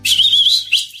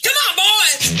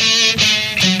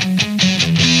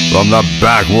From the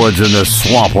backwoods and the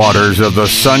swamp waters of the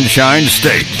Sunshine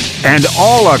State and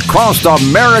all across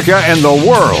America and the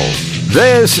world,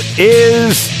 this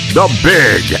is the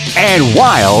Big and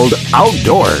Wild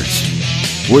Outdoors.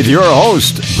 With your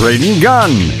host, Braden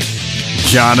Gunn,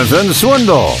 Jonathan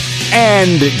Swindle,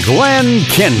 and Glenn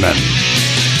Kinman.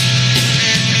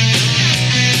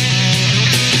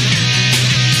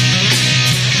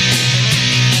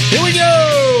 Here we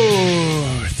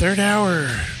go! Third hour.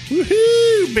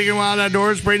 Woohoo! Big and Wild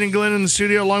Outdoors. Braden and Glenn in the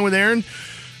studio along with Aaron.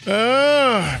 Bill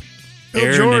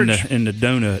Aaron George. in the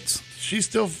donuts. She's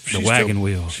still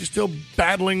wheel. She's still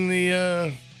battling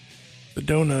the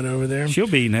donut over there. She'll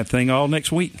be eating that thing all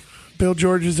next week. Bill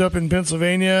George is up in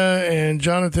Pennsylvania, and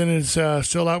Jonathan is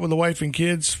still out with the wife and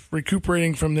kids,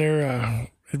 recuperating from their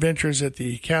adventures at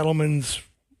the Cattleman's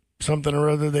something or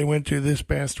other they went to this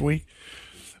past week.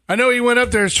 I know he went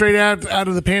up there straight out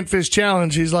of the Panfish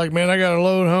Challenge. He's like, man, I got to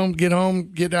load home,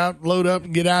 get out, load up,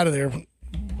 and get out of there.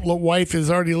 Wife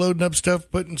is already loading up stuff,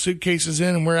 putting suitcases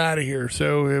in, and we're out of here.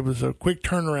 So it was a quick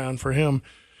turnaround for him.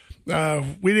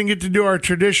 We didn't get to do our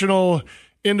traditional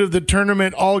end of the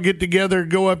tournament, all get together,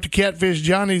 go up to Catfish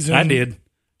Johnny's and I did.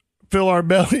 Fill our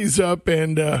bellies up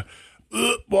and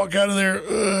walk out of there.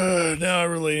 Now I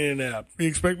really need a nap. You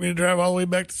expect me to drive all the way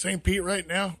back to St. Pete right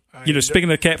now? Speaking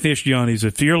of Catfish Johnny's,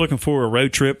 if you're looking for a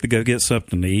road trip to go get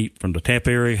something to eat from the Tampa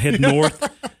area, head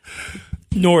north.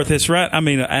 North, it's right. I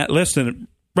mean,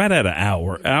 right at an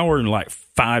hour and like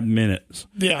 5 minutes.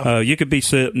 Yeah. You could be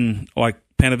sitting like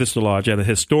Pana Vista Lodge at a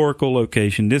historical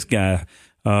location. This guy,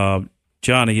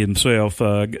 Johnny himself,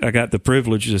 I got the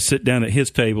privilege to sit down at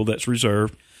his table that's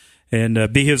reserved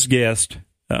and be his guest.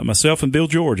 Myself and Bill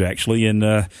George, actually. And,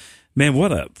 man,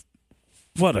 what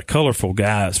a colorful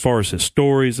guy as far as his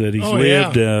stories that he's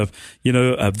lived. Yeah.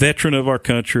 A veteran of our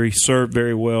country, served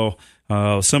very well.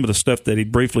 Some of the stuff that he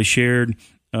briefly shared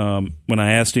when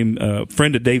I asked him, a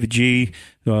friend of David G.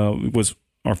 Was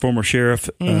our former sheriff.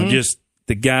 Just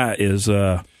the guy is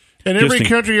and every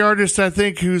country artist, I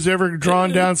think, who's ever drawn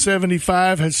down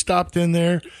 75 has stopped in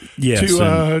there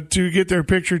to get their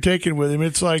picture taken with him.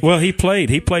 It's like, well, he played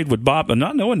with Bob.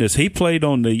 Not knowing this, he played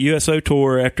on the USO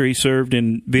tour after he served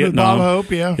in Vietnam. Bob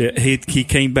Hope, yeah. He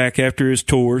came back after his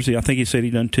tours. I think he said he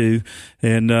done 2.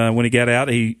 And when he got out,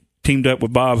 he teamed up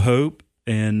with Bob Hope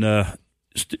and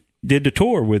did the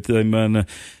tour with him.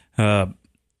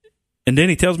 And then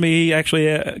he tells me he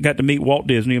actually got to meet Walt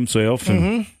Disney himself.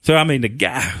 And so, I mean, the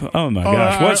guy, oh, my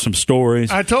gosh, what some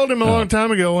stories. I told him a long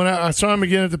time ago when I saw him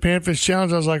again at the Panfish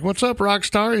Challenge, I was like, what's up,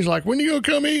 Rockstar? He's like, when you going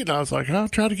to come eat? And I was like, I'll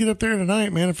try to get up there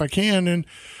tonight, man, if I can. And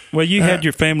well, you had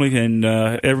your family and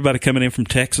everybody coming in from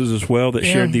Texas as well that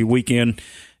shared the weekend.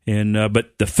 And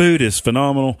but the food is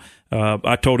phenomenal.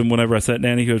 I told him whenever I sat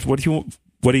down, he goes, what do you want?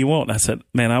 What do you want? And I said,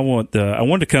 man, I wanted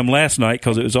to come last night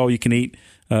because it was all you can eat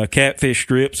catfish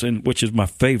strips, and which is my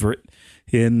favorite.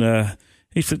 And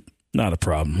he said, not a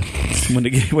problem. When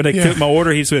they took my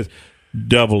order, he said,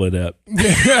 double it up.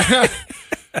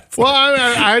 Well,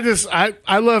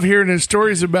 I love hearing his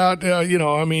stories about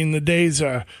the days.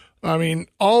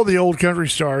 All the old country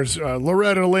stars,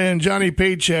 Loretta Lynn, Johnny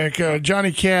Paycheck,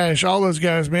 Johnny Cash, all those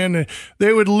guys, man,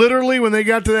 they would literally, when they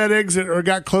got to that exit or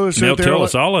got close, they'll tell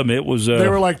us all of them. It was they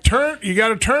were like, you got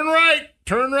to turn right.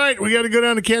 We got to go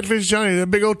down to Catfish Johnny, the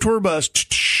big old tour bus.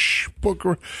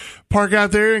 Park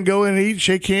out there and go in and eat,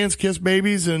 shake hands, kiss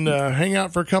babies, and hang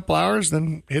out for a couple hours,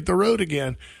 then hit the road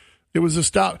again. It was a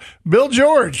stop. Bill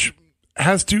George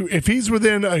has to, if he's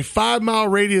within a 5-mile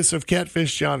radius of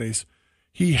Catfish Johnny's,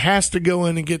 he has to go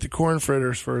in and get the corn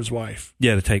fritters for his wife.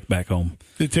 Yeah, to take back home.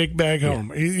 He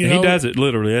does it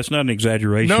literally. That's not an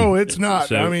exaggeration. No, it's not.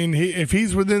 So, if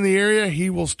he's within the area, he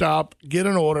will stop, get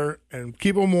an order, and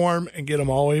keep them warm and get them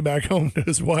all the way back home to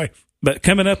his wife. But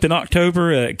coming up in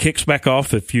October, it kicks back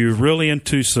off. If you're really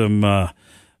into some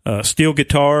steel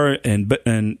guitar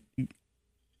and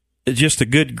just a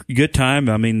good time.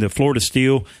 I mean, the Florida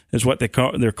Steel is what they're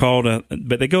called.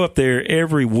 But they go up there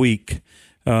every week.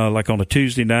 Like on a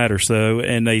Tuesday night or so,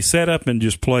 and they set up and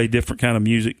just play different kind of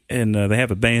music, and they have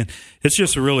a band. It's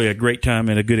just really a great time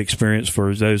and a good experience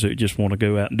for those that just want to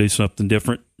go out and do something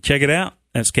different. Check it out.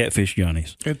 That's Catfish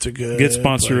Johnny's. It's a good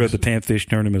sponsor place. of the Panfish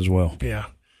Tournament as well. Yeah.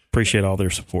 Appreciate all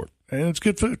their support. And it's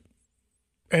good food.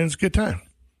 And it's a good time.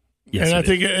 Yes, and I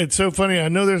think it's so funny. I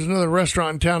know there's another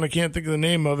restaurant in town. I can't think of the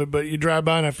name of it, but you drive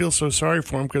by and I feel so sorry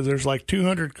for them because there's like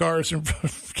 200 cars in front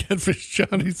of Catfish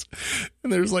Johnny's,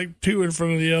 and there's like 2 in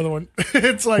front of the other one.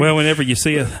 It's like, well, whenever you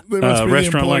see a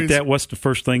restaurant like that, what's the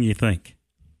first thing you think?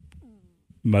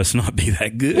 Must not be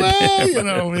that good.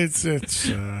 Well, it's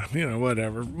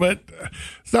whatever. But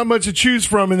it's not much to choose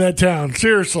from in that town.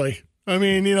 Seriously. I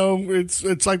mean, you know,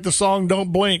 it's like the song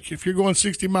 "Don't Blink." If you're going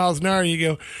 60 miles an hour, you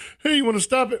go, "Hey, you want to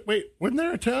stop it?" Wait, wasn't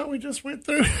there a town we just went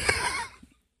through?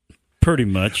 Pretty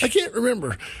much. I can't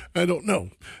remember. I don't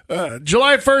know.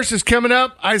 July 1st is coming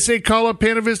up. I say call up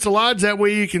Pana Vista Lodge. That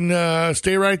way you can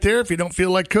stay right there. If you don't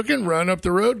feel like cooking, run up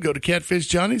the road, go to Catfish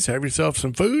Johnny's, have yourself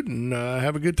some food, and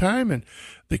have a good time. And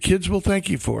the kids will thank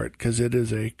you for it because it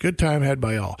is a good time had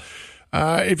by all.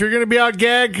 If you're going to be out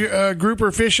gag, grouper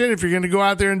fishing, if you're going to go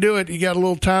out there and do it, you got a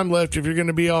little time left. If you're going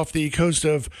to be off the coast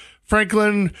of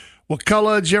Franklin,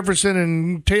 Wakulla, Jefferson,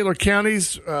 and Taylor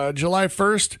counties, July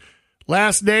 1st.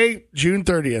 Last day, June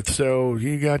 30th. So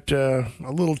you got a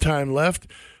little time left.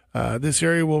 This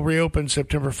area will reopen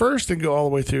September 1st and go all the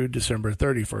way through December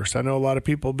 31st. I know a lot of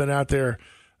people have been out there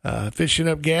fishing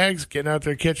up gags, getting out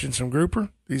there catching some grouper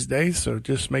these days. So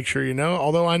just make sure you know.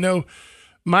 Although I know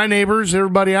my neighbors,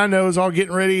 everybody I know is all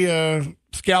getting ready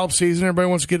scallop season. Everybody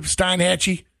wants to get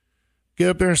Steinhatchee. Get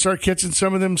up there and start catching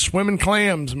some of them swimming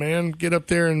clams, man. Get up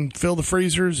there and fill the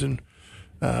freezers and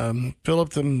fill up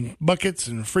them buckets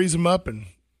and freeze them up and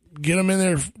get them in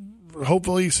there.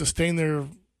 Hopefully, sustain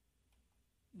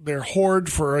their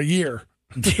hoard for a year.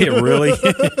 Yeah, really.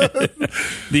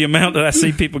 The amount that I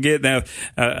see people get now.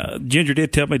 Ginger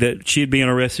did tell me that she'd be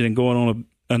interested in going on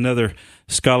another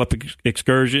scallop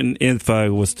excursion.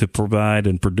 Info was to provide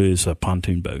and produce a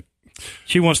pontoon boat.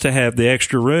 She wants to have the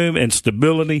extra room and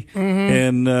stability,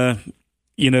 and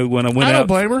when I went I out, don't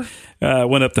blame her.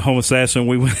 Went up to Homosassa,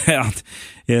 we went out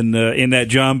in that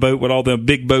John boat with all the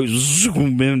big boats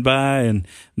zooming by and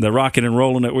the rocking and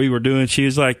rolling that we were doing. She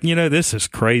was like, this is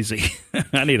crazy.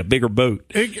 I need a bigger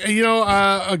boat.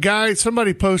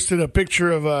 Somebody posted a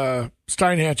picture of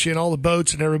Steinhatchee and all the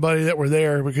boats and everybody that were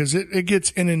there because it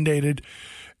gets inundated.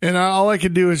 And all I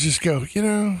could do is just go,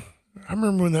 I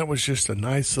remember when that was just a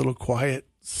nice little quiet,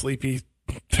 sleepy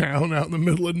town out in the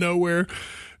middle of nowhere.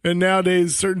 And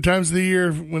nowadays, certain times of the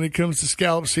year, when it comes to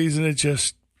scallop season, it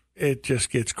just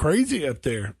gets crazy up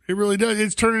there. It really does.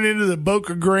 It's turning into the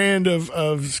Boca Grande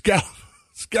of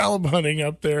scallop hunting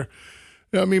up there.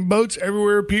 I mean, boats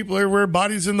everywhere, people everywhere,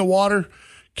 bodies in the water,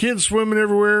 kids swimming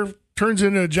everywhere. Turns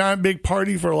into a giant big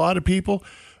party for a lot of people.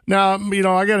 Now,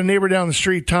 I got a neighbor down the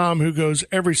street, Tom, who goes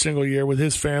every single year with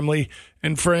his family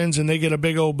and friends, and they get a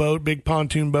big old boat, big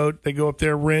pontoon boat. They go up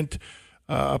there, rent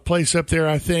a place up there,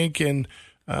 I think, and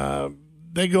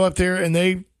they go up there and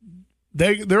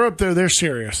they're up there. They're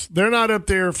serious. They're not up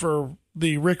there for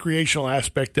the recreational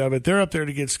aspect of it. They're up there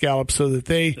to get scallops so that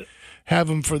they have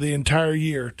them for the entire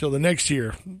year till the next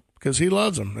year because he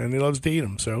loves them and he loves to eat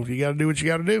them. So you got to do what you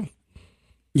got to do.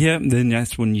 Yeah, then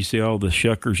that's when you see all the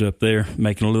shuckers up there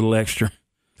making a little extra.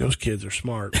 Those kids are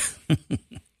smart.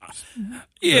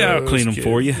 Yeah, I'll clean them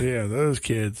for you. Yeah, those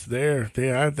kids,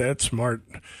 that's smart.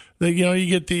 You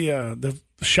get the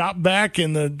shop back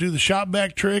and do the shop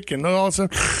back trick, and all of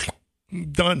a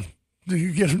sudden, done.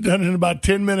 You get them done in about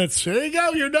 10 minutes. There you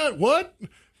go, you're done. What?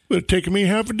 It's taking me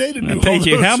half a day to do. I paid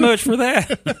you how much for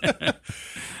that?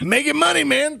 Making money,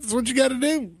 man. That's what you got to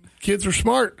do. Kids are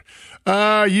smart.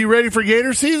 You ready for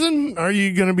gator season? Are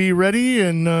you going to be ready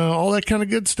and all that kind of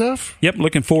good stuff? Yep,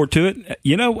 looking forward to it.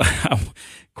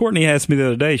 Courtney asked me the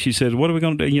other day, she said, what are we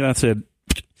going to do? I said,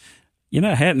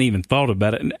 I hadn't even thought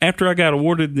about it. And after I got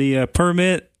awarded the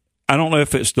permit, I don't know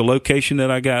if it's the location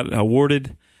that I got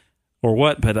awarded or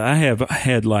what, but I have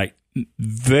had like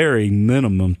very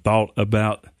minimum thought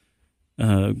about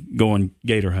going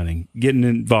gator hunting, getting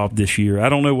involved this year. I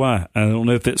don't know why. I don't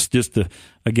know if it's just the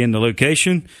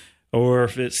location or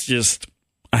if it's just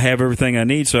I have everything I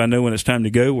need, so I know when it's time to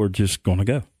go, we're just going to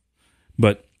go.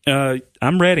 But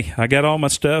I'm ready. I got all my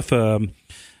stuff.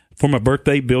 For my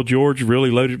birthday, Bill George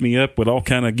really loaded me up with all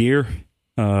kind of gear.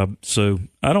 So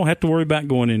I don't have to worry about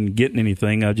going and getting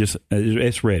anything.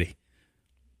 It's ready.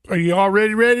 Are you all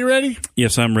ready?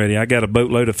 Yes, I'm ready. I got a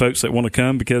boatload of folks that want to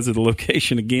come because of the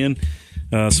location again.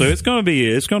 So it's going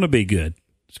to be good.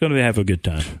 It's going to have a good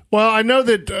time. Well, I know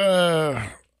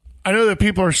that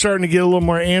people are starting to get a little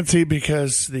more antsy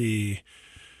because the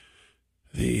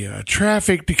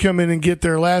traffic to come in and get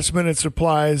their last minute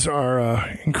supplies are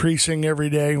increasing every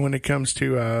day when it comes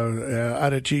to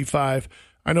out at G5.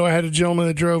 I know I had a gentleman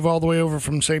that drove all the way over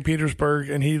from St. Petersburg,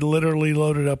 and he literally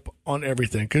loaded up on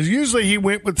everything. Because usually he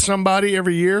went with somebody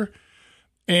every year,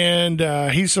 and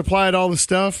he supplied all the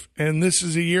stuff. And this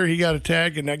is a year he got a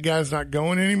tag, and that guy's not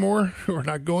going anymore, or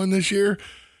not going this year.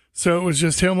 So it was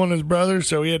just him and his brother.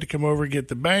 So he had to come over and get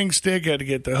the bang stick, had to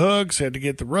get the hooks, had to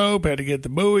get the rope, had to get the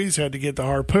buoys, had to get the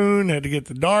harpoon, had to get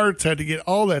the darts, had to get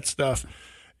all that stuff.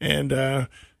 And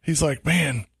he's like,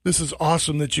 man, this is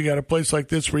awesome that you got a place like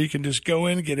this where you can just go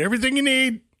in and get everything you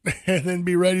need and then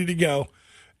be ready to go.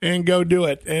 and go do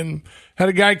it. And had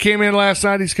a guy came in last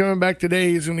night. He's coming back today.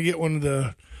 He's going to get one of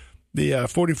the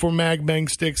 44 mag bang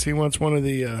sticks. He wants one of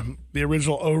the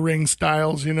original O-ring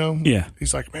styles, you know? Yeah.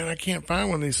 He's like, man, I can't find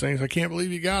one of these things. I can't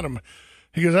believe you got them.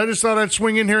 He goes, I just thought I'd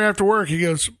swing in here after work. He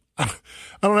goes, I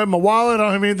don't have my wallet. I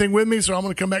don't have anything with me, so I'm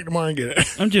going to come back tomorrow and get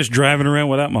it. I'm just driving around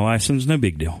without my license. No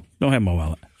big deal. Don't have my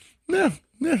wallet. No,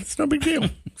 it's no big deal.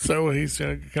 So he's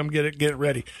going to come get it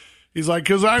ready. He's like,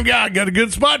 because I got a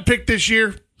good spot picked this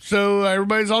year. So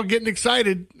everybody's all getting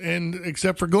excited, and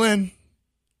except for Glenn,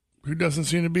 who doesn't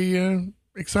seem to be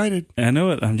excited. I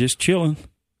know it. I'm just chilling.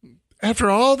 After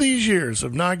all these years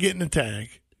of not getting a tag.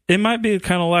 It might be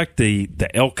kind of like the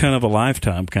elk hunt of a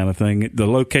lifetime kind of thing. The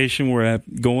location where I'm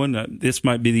going, this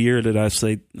might be the year that I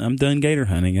say, I'm done gator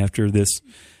hunting after this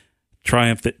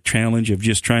triumphant challenge of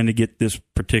just trying to get this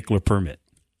particular permit.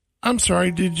 I'm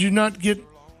sorry, did you not get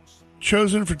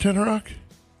chosen for Tenor Rock?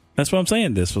 That's what I'm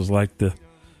saying. This was like the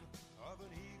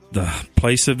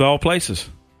place of all places.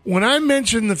 When I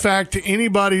mention the fact to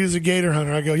anybody who's a gator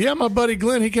hunter, I go, yeah, my buddy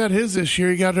Glenn, he got his this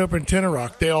year. He got it up in Tenor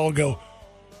Rock. They all go,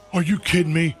 are you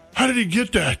kidding me? How did he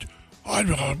get that? I'd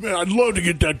love to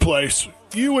get that place.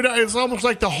 It's almost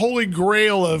like the holy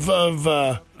grail of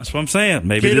that's what I'm saying.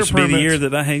 Maybe this will be the year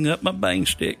that I hang up my bang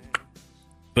stick,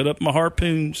 put up my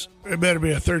harpoons. It better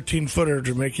be a 13-footer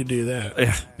to make you do that.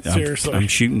 Yeah, seriously. I'm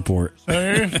shooting for it. All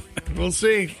right. We'll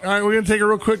see. All right, we're going to take a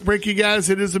real quick break, you guys.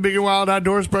 It is the Big and Wild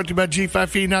Outdoors, brought to you by G5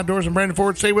 Feeding Outdoors and Brandon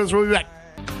Ford. Stay with us. We'll be back.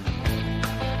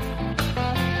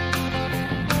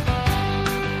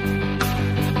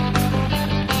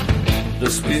 The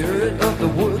spirit of the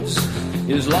woods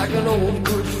is like an old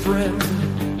good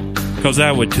friend. Because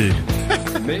I would too.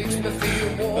 Makes me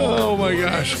feel warm. Oh, my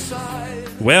gosh.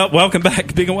 Well, welcome back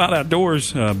to Big and Wild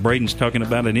Outdoors. Braden's talking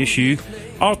about an issue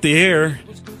off the air.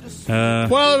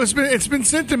 Well, it's been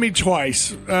sent to me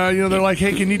twice. They're like,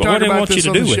 "Hey, can you talk about this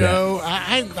on the show?"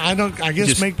 I don't. I guess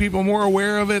just make people more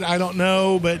aware of it. I don't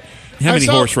know, but how many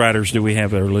horse riders do we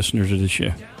have that are listeners to the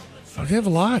show? Oh, we have a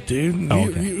lot, dude.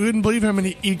 Okay. You wouldn't believe how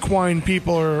many equine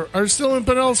people are still in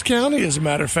Pinellas County. As a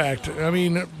matter of fact, I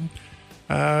mean,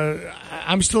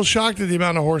 I'm still shocked at the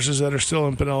amount of horses that are still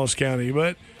in Pinellas County,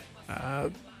 but.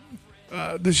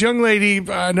 This young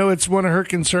lady, I know it's one of her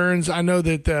concerns. I know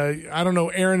that I don't know,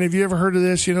 Aaron. Have you ever heard of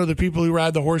this? You know, the people who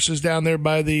ride the horses down there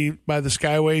by the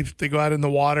Skyway. They go out in the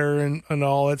water and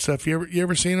all that stuff. You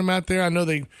ever seen them out there? I know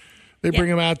they bring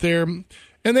them out there, and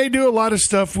they do a lot of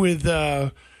stuff with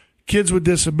kids with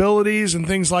disabilities and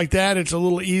things like that. It's a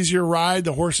little easier ride.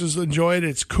 The horses enjoy it.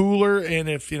 It's cooler, and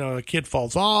if a kid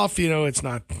falls off, it's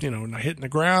not not hitting the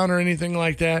ground or anything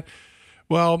like that.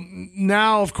 Well,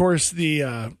 now of course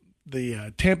the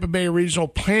Tampa Bay Regional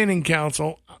Planning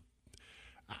Council,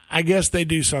 I guess they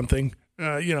do something,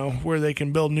 where they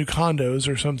can build new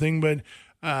condos or something. But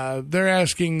they're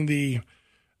asking the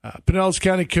Pinellas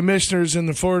County Commissioners and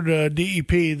the Florida DEP,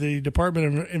 the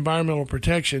Department of Environmental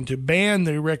Protection, to ban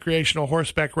the recreational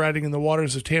horseback riding in the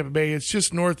waters of Tampa Bay. It's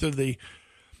just north of the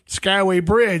Skyway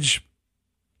Bridge.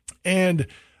 And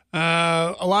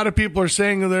a lot of people are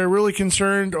saying they're really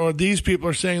concerned, or these people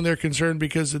are saying they're concerned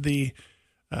because of the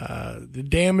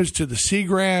damage to the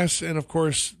seagrass and, of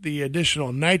course, the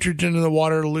additional nitrogen in the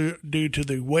water due to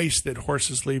the waste that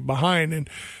horses leave behind. And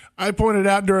I pointed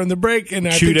out during the break,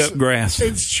 and chewed up grass.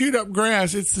 It's chewed up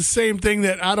grass. It's the same thing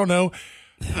that, I don't know,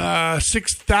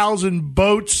 6,000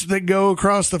 boats that go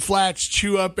across the flats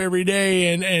chew up every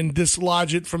day and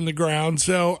dislodge it from the ground.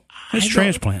 So it's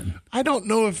transplanting. I don't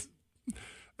know if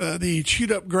the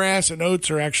chewed up grass and oats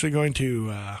are actually going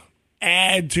to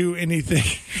add to anything.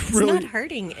 It's really not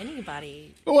hurting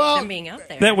anybody from being out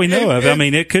there. That we know of. I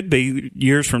mean, it could be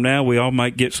years from now we all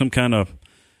might get some kind of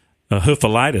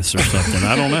hoofalitis or something.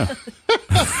 I don't know.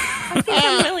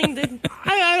 I'm willing to.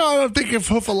 I don't think if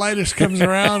hoofalitis comes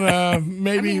around,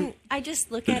 maybe. I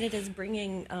just look at it as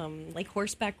bringing like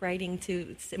horseback riding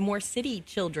to more city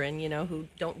children, who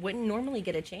wouldn't normally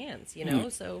get a chance,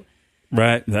 so.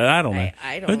 Right. I don't know.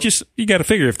 I don't. But you got to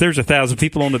figure if there's 1,000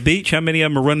 people on the beach, how many of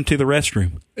them are running to the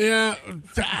restroom? Yeah.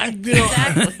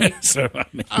 Exactly. So,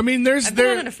 I mean, I've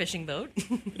been on a fishing boat.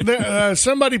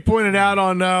 Somebody pointed out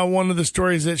on one of the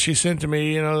stories that she sent to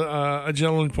me, a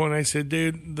gentleman pointed, I said,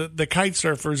 dude, the kite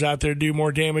surfers out there do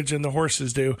more damage than the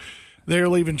horses do. They're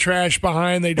leaving trash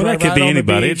behind. They drive that could out be on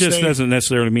anybody. The It beach. just doesn't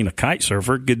necessarily mean a kite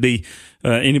surfer. It could be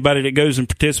anybody that goes and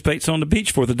participates on the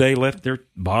beach for the day, left their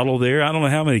bottle there. I don't know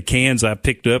how many cans I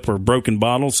picked up or broken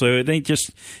bottles. So it ain't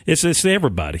just it's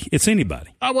everybody. It's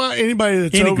anybody. Well, anybody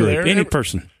that's Any over group, there, any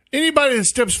person. Anybody that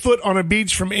steps foot on a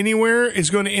beach from anywhere is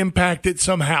going to impact it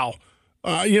somehow.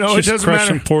 It Just doesn't crush matter.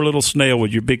 some poor little snail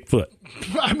with your big foot.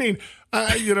 I mean,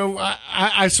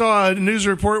 I saw a news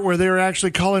report where they were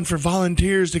actually calling for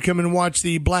volunteers to come and watch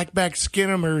the blackback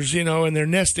skinamers, and they're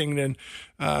nesting and,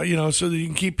 so that you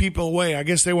can keep people away. I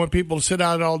guess they want people to sit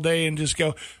out all day and just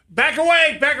go, back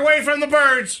away from the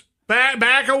birds,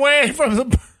 back away from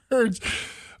the birds.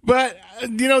 But,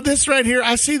 this right here,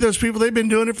 I see those people, they've been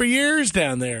doing it for years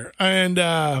down there. And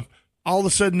all of a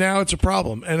sudden now it's a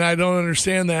problem. And I don't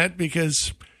understand that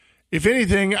because, if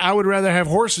anything, I would rather have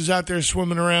horses out there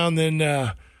swimming around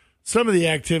than some of the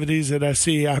activities that I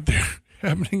see out there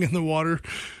happening in the water.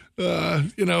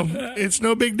 It's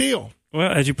no big deal.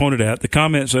 Well, as you pointed out, the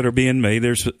comments that are being made,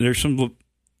 there's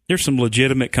some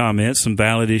legitimate comments, some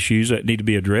valid issues that need to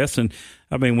be addressed. And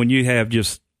I mean, when you have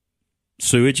just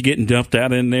sewage getting dumped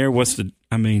out in there, what's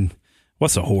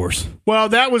a horse? Well,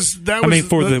 that was. I mean,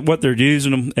 what they're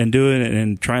using them and doing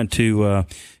and trying to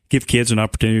give kids an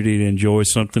opportunity to enjoy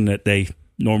something that they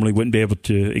normally wouldn't be able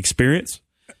to experience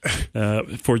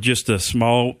for just a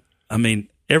small. I mean,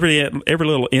 every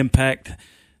little impact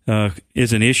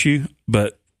is an issue,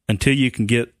 but until you can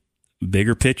get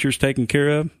bigger pictures taken care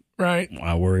of, right?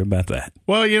 Why worry about that?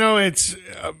 Well, it's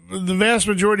the vast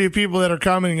majority of people that are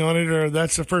commenting on it,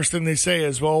 that's the first thing they say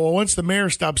is, well, once the mayor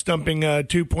stops dumping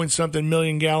 2-point-something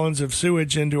million gallons of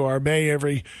sewage into our bay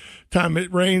every time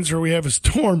it rains or we have a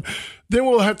storm, then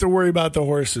we'll have to worry about the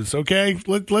horses. Okay,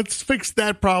 let's fix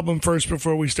that problem first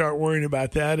before we start worrying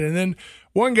about that. And then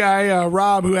one guy,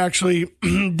 Rob, who actually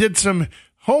did some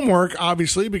homework,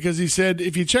 obviously, because he said,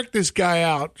 if you check this guy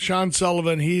out, Sean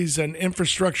Sullivan, he's an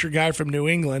infrastructure guy from New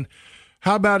England.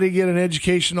 How about he get an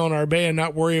education on our bay and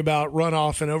not worry about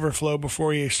runoff and overflow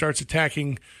before he starts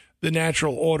attacking the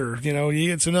natural order?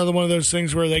 It's another one of those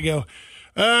things where they go,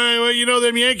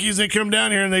 them Yankees, they come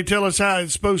down here and they tell us how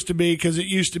it's supposed to be because it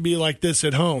used to be like this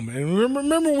at home. And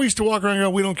remember when we used to walk around and go,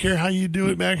 we don't care how you do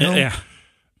it back home? Yeah.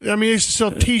 I mean, they used to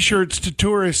sell T-shirts to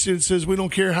tourists. It says, we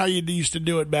don't care how you used to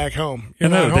do it back home. I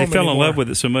know. They fell in love with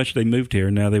it so much they moved here,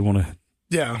 and now they want to.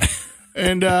 Yeah.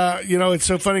 And, it's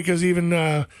so funny because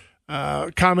even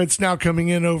comments now coming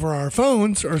in over our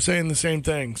phones are saying the same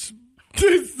things.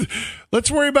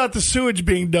 Let's worry about the sewage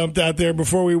being dumped out there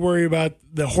before we worry about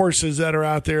the horses that are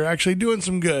out there actually doing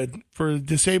some good for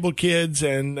disabled kids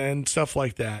and stuff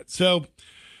like that. So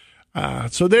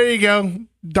there you go.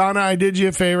 Donna, I did you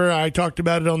a favor. I talked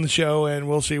about it on the show, and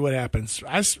we'll see what happens.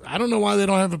 I don't know why they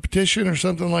don't have a petition or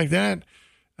something like that,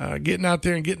 getting out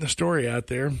there and getting the story out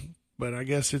there. But I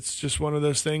guess it's just one of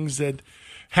those things that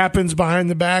happens behind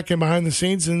the back and behind the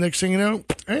scenes. And the next thing you know,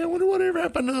 hey, I wonder whatever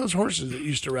happened to those horses that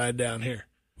used to ride down here.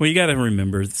 Well, you got to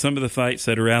remember, some of the fights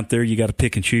that are out there, you got to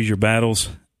pick and choose your battles.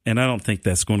 And I don't think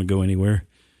that's going to go anywhere.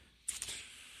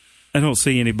 I don't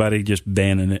see anybody just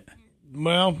banning it.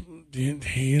 Well,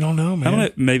 you don't know, man. I don't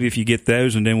know, maybe if you get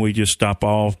those and then we just stop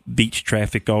all beach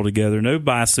traffic altogether. No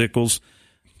bicycles,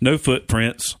 no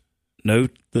footprints, no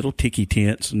little tiki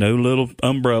tents, no little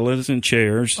umbrellas and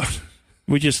chairs.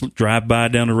 We just drive by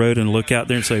down the road and look out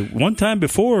there and say, one time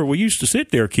before, we used to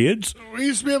sit there, kids. We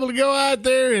used to be able to go out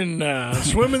there and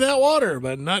swim in that water,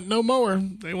 but not no more.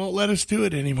 They won't let us do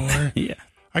it anymore. Yeah.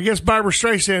 I guess Barbara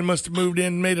Streisand must have moved in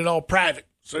and made it all private,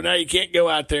 so now you can't go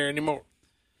out there anymore.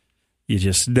 You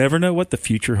just never know what the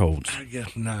future holds. I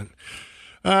guess not.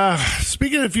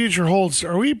 Speaking of future holds,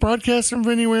 are we broadcasting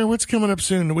from anywhere? What's coming up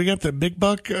soon? We got the Big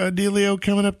Buck dealio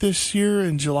coming up this year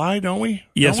in July, don't we?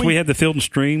 Yes, we had the Field and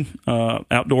Stream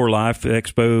Outdoor Life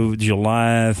Expo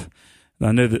July.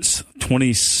 I know that's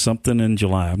 20-something in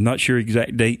July. I'm not sure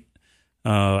exact date.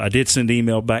 I did send an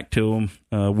email back to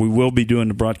them. We will be doing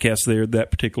the broadcast there that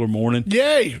particular morning.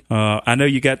 Yay! I know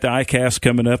you got the ICAST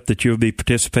coming up that you'll be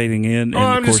participating in.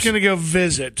 I'm just going to go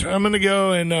visit. I'm going to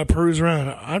go and peruse around.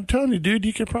 I'm telling you, dude,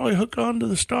 you could probably hook on to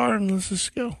the Star and let's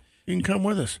just go. You can come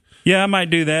with us. Yeah, I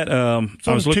might do that.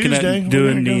 I was looking Tuesday. at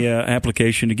doing the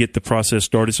application to get the process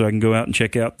started so I can go out and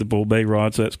check out the Bull Bay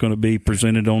rods that's going to be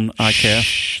presented on ICAST.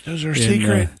 Shh, those are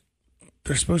secret.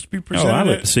 They're supposed to be presented. I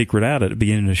let the secret out at the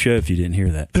beginning of the show if you didn't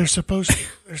hear that. They're supposed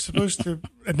to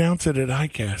announce it at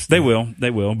ICAST. They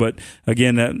will. But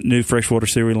again, that new freshwater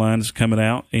series line is coming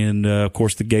out, and of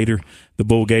course the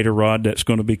Bull Gator rod that's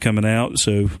going to be coming out.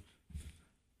 So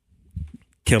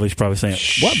Kelly's probably saying,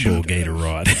 "What Bull Gator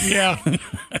rod?" Yeah,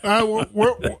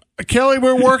 Kelly,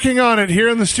 we're working on it here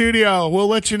in the studio. We'll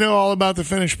let you know all about the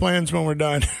finished plans when we're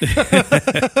done.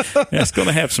 It's going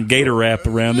to have some gator wrap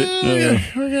around it.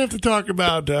 We're going to have to talk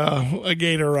about a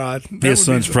gator rod. His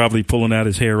son's probably pulling out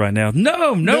his hair right now.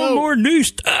 No more new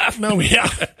stuff. No, yeah.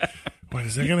 What,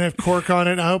 is that going to have cork on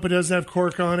it? I hope it doesn't have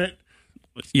cork on it.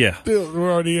 Yeah.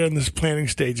 We're already in the planning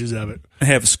stages of it.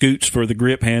 Have scoots for the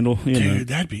grip handle. Dude,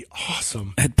 that'd be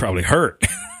awesome. That'd probably hurt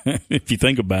if you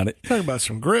think about it. Talk about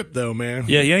some grip, though, man.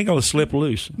 Yeah, you ain't going to slip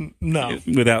loose. No.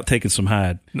 Without taking some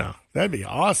hide. No. That'd be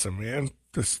awesome, man.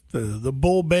 The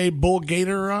Bull Bay Bull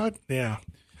Gator rod? Yeah.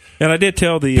 And I did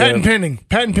tell the... Patent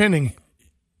pending.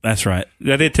 That's right.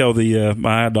 I did tell the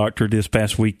my eye doctor this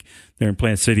past week there in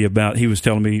Plant City about, he was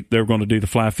telling me they were going to do the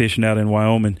fly fishing out in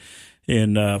Wyoming.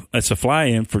 And it's a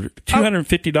fly-in for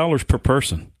 $250 per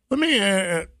person. Let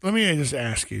me just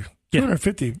ask you. Yeah.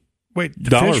 $250. Wait,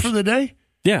 the fish for the day?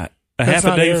 Yeah. That's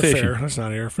half a day of airfare. fishing. That's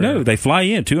not airfare. No, they fly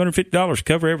in. $250,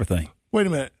 cover everything. Wait a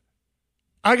minute.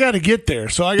 I got to get there,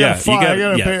 so I got to fly. I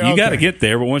got to pay. You got to get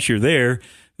there, but once you're there,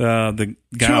 the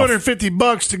guy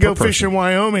 $250 to go fish in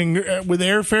Wyoming with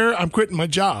airfare. I'm quitting my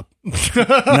job.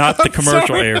 Not the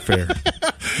commercial airfare,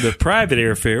 the private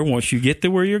airfare. Once you get to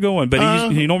where you're going,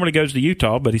 but he normally goes to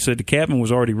Utah. But he said the cabin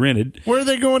was already rented. Where are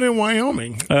they going in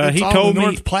Wyoming? He told me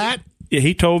North Platte. Yeah,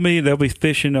 he told me they'll be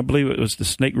fishing. I believe it was the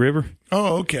Snake River.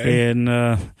 Oh, okay. And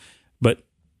but.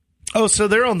 Oh, so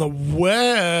they're on the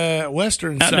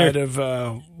western side of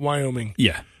Wyoming.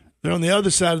 Yeah. They're on the other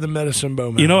side of the Medicine Bow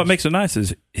Mountains. You know what makes it nice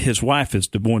is his wife is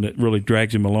the one that really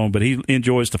drags him along, but he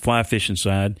enjoys the fly fishing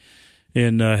side.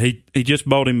 And he just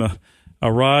bought him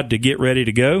a rod to get ready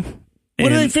to go.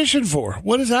 What are they fishing for?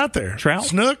 What is out there? Trout.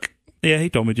 Snook? Yeah, he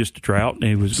told me just a trout. And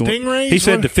he was Stingrays? He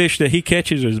said the fish that he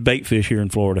catches is bait fish here in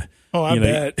Florida. Oh, I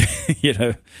bet. You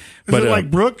know. Is it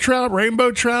like brook trout,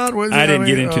 rainbow trout? What is I didn't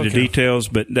get into the details,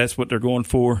 but that's what they're going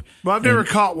for. Well, I've never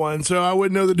caught one, so I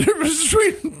wouldn't know the difference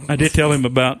between. I did tell him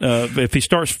about if he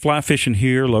starts fly fishing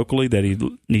here locally, that he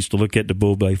needs to look at the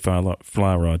Bull Bay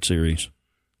fly rod series.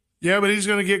 Yeah, but he's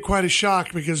going to get quite a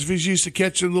shock because if he's used to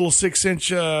catching little 6-inch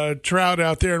trout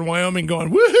out there in Wyoming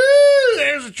going, woohoo,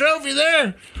 there's a trophy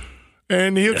there.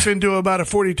 And he hooks into about a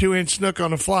 42-inch snook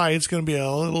on a fly. It's going to be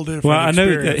a little different. Well, I know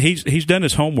experience. he's done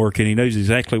his homework and he knows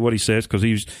exactly what he says because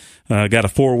he's got a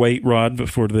 4-weight rod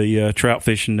for the trout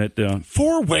fishing.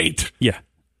 4-weight? Yeah,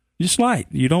 just light.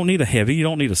 You don't need a heavy. You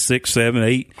don't need a 6, 7,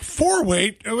 8.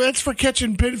 4-weight? That's for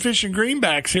catching pinfish and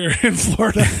greenbacks here in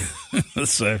Florida.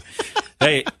 So,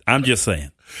 hey, I'm just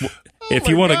saying. If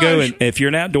you want to go and if you're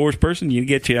an outdoors person, you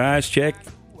get your eyes checked.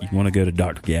 You want to go to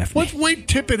Dr. Gaffney. What weight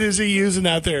tippet is he using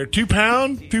out there? 2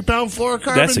 pound? 2 pound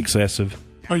fluorocarbon? That's excessive.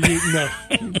 Are you? No.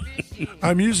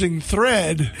 I'm using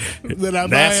thread that I buy.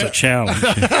 That's a challenge.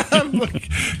 I'm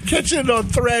catching on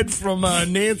thread from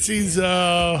Nancy's hook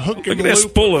and Look at loop. this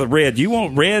spool of red. Do you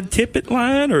want red tippet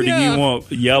line or do you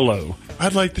want yellow?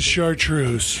 I'd like the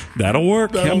chartreuse. That'll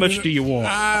work. How much do you want?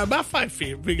 About 5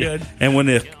 feet would be good. And when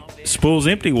the spool's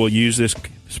empty, we'll use this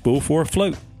spool for a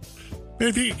float.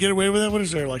 If you could get away with that, what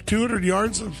is there, like 200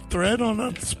 yards of thread on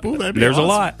that spool? That'd be There's awesome. a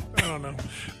lot. I don't know.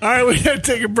 All right, we got to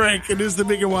take a break. It is the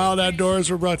Big and Wild Outdoors.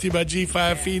 We're brought to you by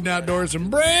G5 Feeding Outdoors and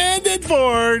Brandon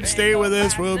Ford. Stay with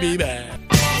us. We'll be back.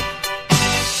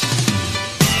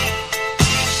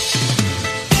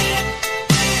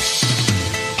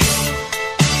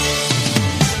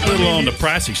 A little on the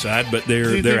pricey side, but Do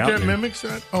you they're think out that there. mimics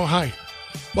that? Oh, hi.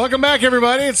 Welcome back,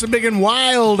 everybody. It's the Big and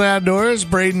Wild Outdoors.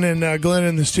 Braden and Glenn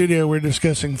in the studio. We're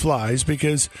discussing flies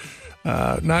because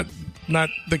not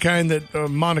the kind that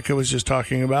Monica was just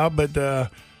talking about, but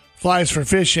flies for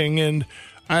fishing. And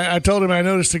I told him I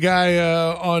noticed a guy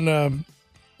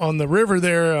on the river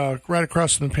there, right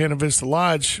across from the Pana Vista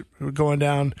Lodge, going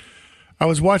down. I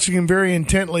was watching him very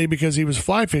intently because he was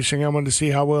fly fishing. I wanted to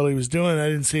see how well he was doing. I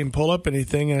didn't see him pull up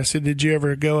anything. And I said, "Did you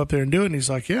ever go up there and do it?" And he's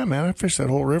like, "Yeah, man, I fished that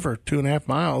whole river, 2.5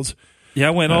 miles." Yeah, I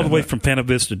went all the way from Pana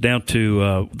Vista down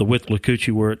to the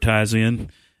Withlacoochee where it ties in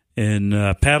and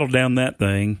paddled down that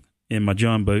thing in my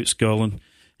John boat, sculling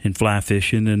and fly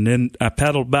fishing. And then I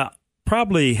paddled about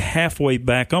probably halfway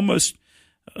back, almost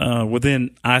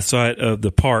within eyesight of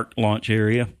the park launch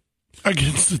area.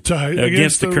 Against the tide,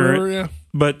 against the current. river, yeah.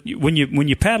 But when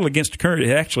you paddle against the current,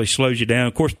 it actually slows you down.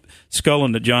 Of course,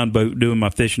 sculling the John boat, doing my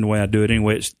fishing the way I do it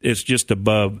anyway, it's just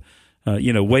above.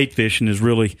 Wade fishing is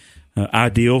really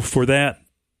ideal for that.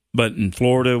 But in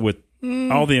Florida, with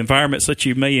all the environments that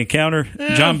you may encounter,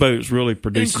 John boats really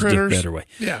produces a better way.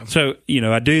 Yeah. So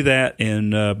I do that,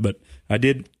 and but I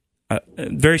did.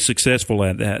 Very successful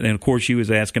at that. And of course, you was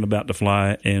asking about the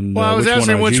fly, and I was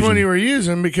asking which one using. you were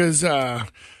using because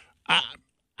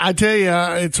I tell you,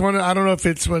 it's one. I don't know if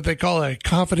it's what they call a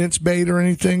confidence bait or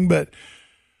anything, but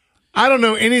I don't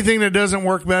know anything that doesn't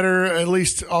work better, at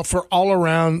least for all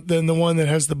around, than the one that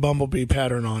has the bumblebee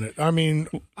pattern on it. I mean,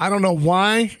 I don't know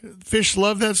why fish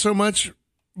love that so much,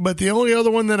 but the only other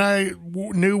one that I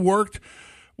knew worked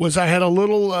was I had a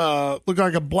little, looked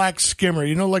like a black skimmer.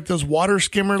 You know, like those water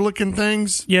skimmer looking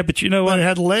things? Yeah, but you know But what? it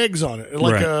had legs on it,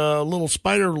 like Right. little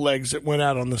spider legs that went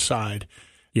out on the side.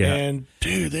 Yeah. And,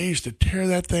 dude, they used to tear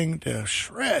that thing to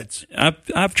shreds.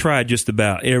 I've tried just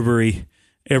about every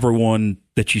one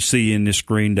that you see in this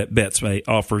screen that Betts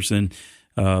offers, and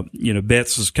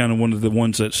Betts is kind of one of the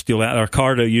ones that's still out.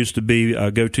 Arcardo used to be a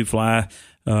go-to fly,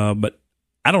 but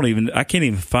I can't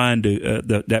even find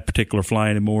that particular fly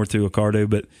anymore through Arcardo.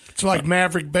 But It's like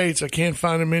Maverick baits. I can't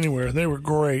find them anywhere. They were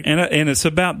great. and it's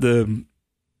about the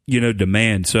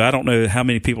demand. So I don't know how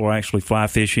many people are actually fly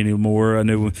fishing anymore. I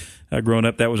know growing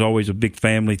up, that was always a big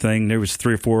family thing. There was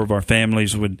 3 or 4 of our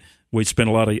families we'd spend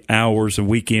a lot of hours and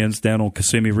weekends down on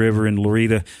Kissimmee River in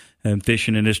Loretta and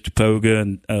fishing in Istopoga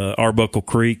and Arbuckle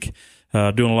Creek,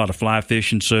 doing a lot of fly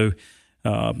fishing. So,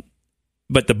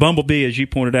 but the bumblebee, as you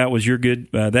pointed out, was your good.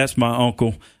 That's my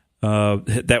uncle.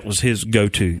 That was his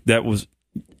go-to. That was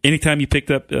anytime you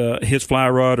picked up his fly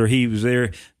rod or he was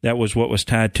there, that was what was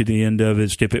tied to the end of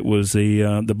his tip. It was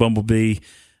the bumblebee.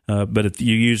 But if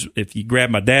you grab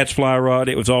my dad's fly rod,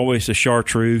 it was always the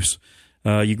chartreuse.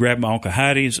 You grab my Uncle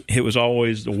Heidi's, it was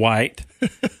always the white.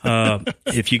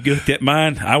 If you looked at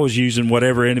mine, I was using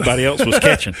whatever anybody else was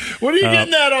catching. What are you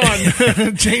getting that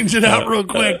on? Change it out real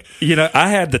quick. I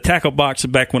had the tackle box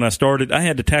back when I started. I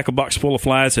had the tackle box full of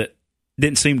flies that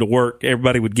didn't seem to work.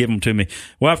 Everybody would give them to me.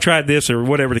 Well, I've tried this or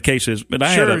whatever the case is, but I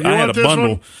had a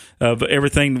bundle of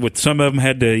everything. With some of them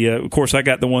had to. Of course, I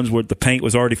got the ones where the paint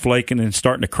was already flaking and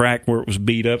starting to crack where it was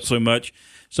beat up so much.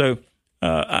 So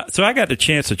I got the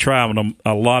chance to try on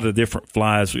a lot of different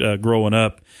flies growing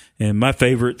up. And my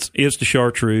favorites is the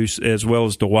chartreuse as well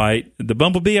as the white. The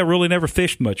bumblebee, I really never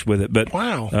fished much with it. But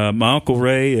wow. My Uncle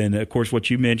Ray and, of course,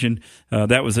 what you mentioned,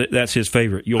 that's his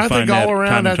favorite. You'll I find think that all around,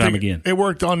 time and time again. It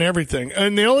worked on everything.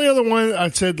 And the only other one I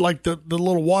said, like the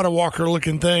little water walker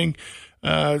looking thing,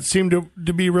 seemed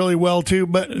to be really well, too.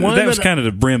 But one that was kind of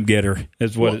the brim getter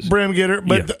is what it's. Brim getter.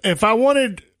 But Yeah. if I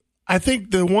wanted... I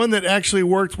think the one that actually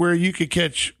worked where you could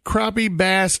catch crappie,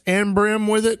 bass, and brim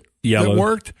with it Yellow. that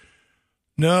worked,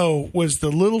 was the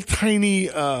little tiny,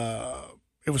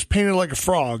 it was painted like a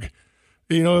frog.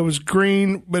 It was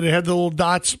green, but it had the little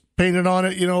dots painted on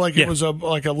it, like Yeah. it was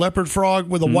like a leopard frog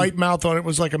with a white mouth on it. It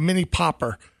was like a mini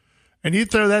popper. And you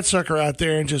throw that sucker out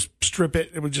there and just strip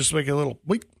it. It would just make a little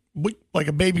boink, boink, like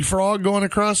a baby frog going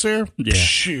across there. Yeah.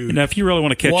 Shoot. If you really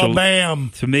want to catch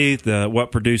bam. to me,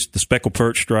 what produced the speckled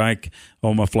perch strike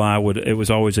on my fly it was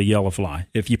always a yellow fly.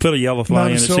 If you put a yellow fly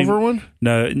Not in, a silver one?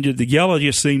 No, the yellow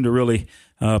just seemed to really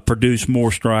produce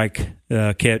more strike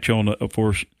catch on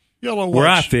for Yellow where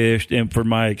I watch. fished and for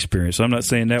my experience. I'm not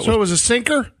saying that So it was a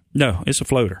sinker? no, it's a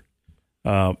floater.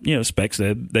 Specs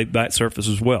they bite surface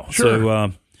as well. Sure.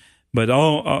 So. But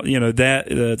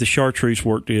the chartreuse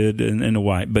worked good and the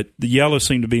white, but the yellow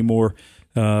seemed to be more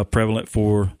prevalent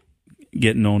for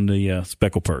getting on the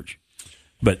speckled perch.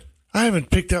 But I haven't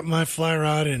picked up my fly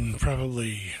rod in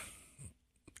probably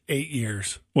 8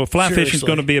 years. well, fly fishing is Seriously.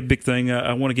 going to be a big thing.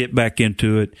 I want to get back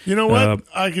into it. You know what?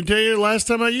 I can tell you the last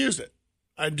time I used it,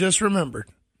 I just remembered.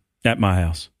 At my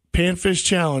house, Panfish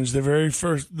Challenge, the very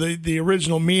first, the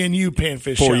original Me and You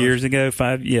Panfish 4 Challenge. years ago,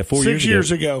 4 6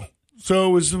 years ago. So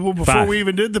it was before 5. we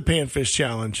even did the Panfish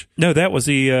Challenge. No, that was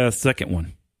the second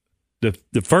one.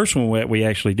 The first one that we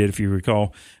actually did, if you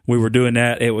recall, we were doing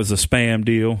that. It was a spam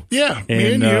deal. Yeah,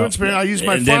 Me and You. I used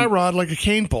my and fly then- rod like a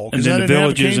cane pole. And 'cause I then the didn't have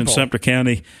a villages cane in pole. Sumter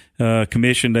County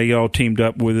Commission, they all teamed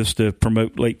up with us to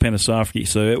promote Lake Pennsauken.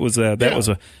 So it was that was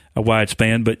a wide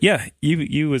span. But yeah,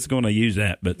 you was going to use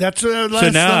that. But That's the last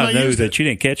so now time I know used that it. you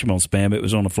didn't catch them on spam. It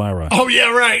was on a fly rod. Oh,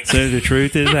 yeah, right. So the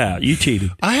truth is out. You cheated.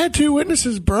 I had 2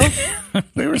 witnesses, bro.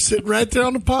 They were sitting right there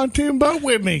on the pontoon boat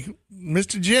with me.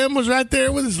 Mr. Jim was right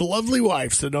there with his lovely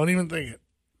wife, so don't even think it.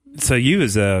 So you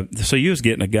was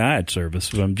getting a guide service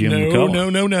from Jim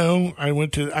McCall. No.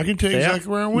 I can tell you exactly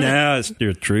where I went. Now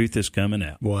the truth is coming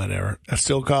out. Whatever. I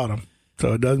still caught him,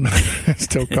 so it doesn't matter. I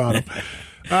still caught him.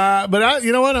 But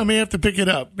you know what? I may have to pick it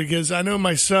up because I know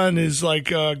my son is like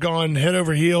gone head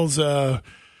over heels,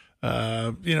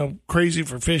 crazy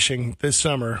for fishing this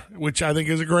summer, which I think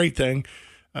is a great thing.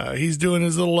 He's doing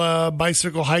his little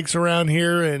bicycle hikes around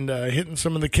here and hitting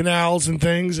some of the canals and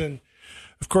things. And,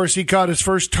 of course, he caught his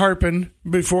first tarpon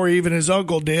before even his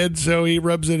uncle did, so he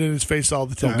rubs it in his face all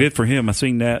the time. Well, good for him. I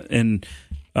seen that. And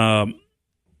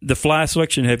the fly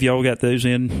selection, have y'all got those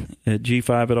in at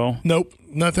G5 at all? Nope,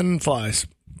 nothing flies.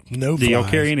 No Do flies. y'all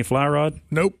carry any fly rod?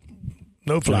 Nope,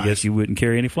 no So flies. I guess you wouldn't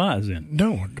carry any flies then.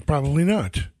 No, probably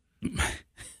not.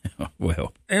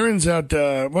 Well, Aaron's out.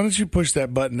 Why don't you push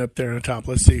that button up there on the top?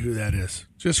 Let's see who that is,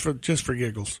 just for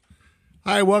giggles.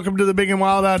 Hi, welcome to the Big and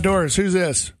Wild Outdoors. Who's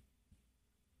this?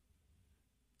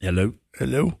 Hello.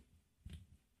 Hello.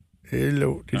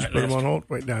 Hello. Did you put him on hold?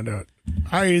 Wait, no, do it.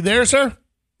 Are you there, sir?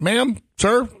 Ma'am?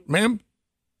 Sir? Ma'am?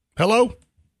 Hello?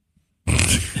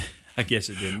 I guess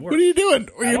it didn't work. What are you doing?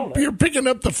 You're picking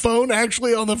up the phone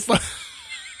actually on the phone.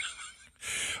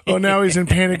 Oh, now he's in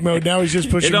panic mode. Now he's just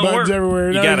pushing buttons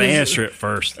everywhere. You got to answer it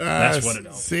first. That's what it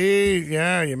is. See?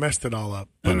 Yeah, you messed it all up.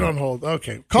 Put it on hold.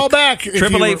 Okay. Call back.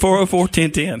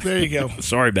 888-404-1010. There you go.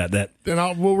 Sorry about that. Then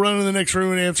we'll run to the next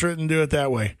room and answer it and do it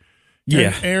that way.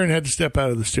 Yeah. Aaron had to step out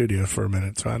of the studio for a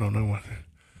minute, so I don't know what.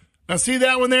 Now, see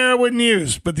that one there I wouldn't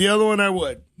use, but the other one I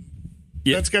would.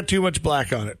 Yeah. That's got too much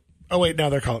black on it. Oh, wait, now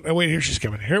they're calling. Oh, wait, here she's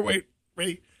coming. Here, wait.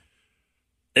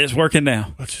 It's working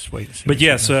now. Let's just wait and see. But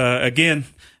yes, again,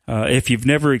 if you've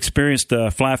never experienced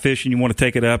fly fishing, you want to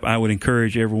take it up, I would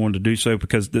encourage everyone to do so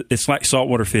because it's like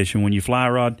saltwater fishing. When you fly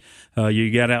rod,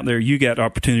 you got out there, you got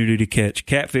opportunity to catch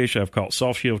catfish. I've caught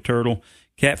soft-shell turtle,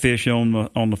 catfish on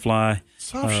the fly.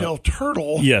 Soft-shell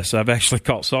turtle? Yes, I've actually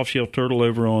caught soft-shell turtle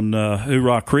over on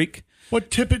Hoorah Creek. What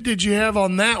tippet did you have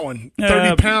on that one?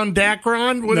 30-pound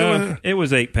Dacron? No, it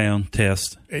was 8-pound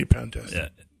test. 8-pound test.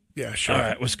 Yeah, sure. All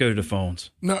right, let's go to the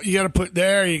phones. No, you got to put.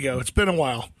 There you go. It's been a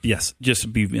while. Yes, just a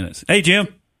few minutes. Hey, Jim.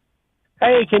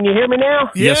 Hey, can you hear me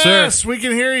now? Yes, sir. Yes, we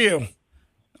can hear you.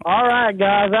 All right,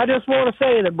 guys. I just want to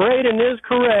say that Braden is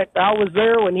correct. I was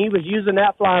there when he was using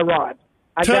that fly rod.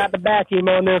 I got to back him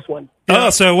on this one. Oh,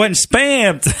 so it wasn't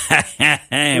spammed.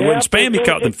 It wasn't spam. He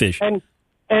caught them fish. And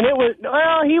it was,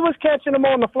 well, he was catching them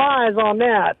on the flies on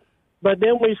that. But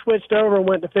then we switched over and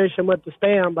went to fishing with the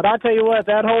spam. But I tell you what,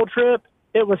 that whole trip,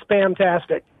 it was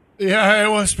spam-tastic. Yeah, it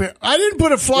was spam. I didn't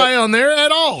put a fly on there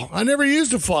at all. I never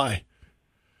used a fly.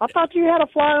 I thought you had a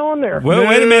fly on there. Well,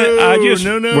 wait a minute. We're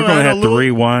going to have to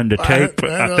rewind the tape.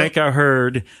 I think I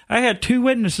heard. I had two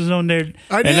witnesses on there,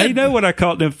 and they know what I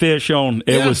caught them fish on.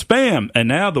 It was spam, and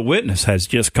now the witness has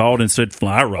just called and said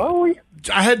fly rod. Oh,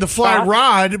 I had the fly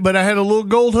rod, but I had a little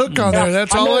gold hook on there.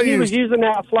 That's all I used. He was using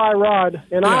that fly rod,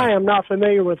 and I am not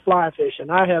familiar with fly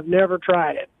fishing. I have never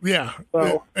tried it. Yeah.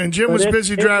 So, and Jim was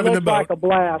busy driving the boat. It looked like a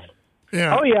blast.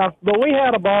 Yeah. Oh, yeah. But we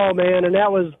had a ball, man, and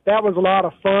that was a lot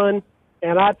of fun,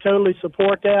 and I totally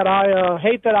support that. I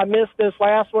hate that I missed this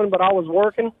last one, but I was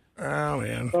working. Oh,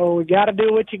 man. So we got to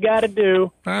do what you got to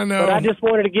do. I know. But I just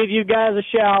wanted to give you guys a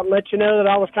shout and let you know that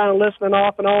I was kind of listening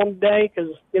off and on today because,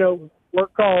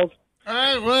 work calls. All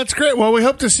right, well, that's great. Well, we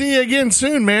hope to see you again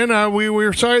soon, man.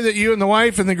 We're sorry that you and the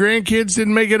wife and the grandkids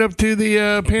didn't make it up to the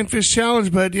Panfish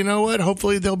Challenge, but you know what?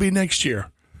 Hopefully they'll be next year.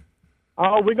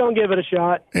 Oh, we're going to give it a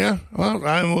shot. Yeah, well,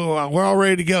 we're all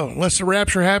ready to go. Unless the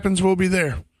rapture happens, we'll be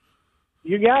there.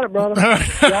 You got it, brother.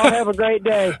 Y'all have a great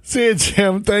day. See you,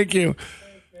 Jim. Thank you.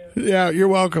 Yeah, you're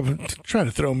welcome. Trying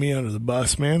to throw me under the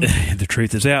bus, man. The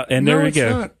truth is out, and there you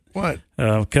go. Not.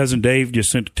 What? Cousin Dave just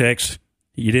sent a text.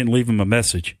 You didn't leave him a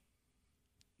message.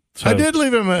 So I did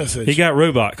leave him a message. He got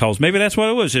robot calls. Maybe that's what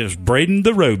it was. It was Braden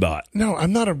the robot. No,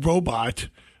 I'm not a robot.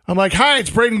 I'm like, hi, it's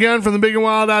Braden Gunn from the Big and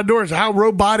Wild Outdoors. How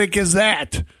robotic is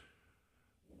that?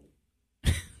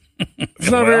 It's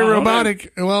not very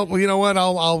robotic. Well, you know what?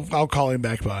 I'll call him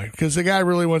back by because the guy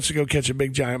really wants to go catch a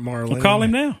big giant marlin. We'll call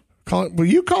him now. Will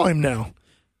you call him now?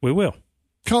 We will.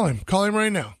 Call him. Call him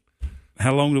right now.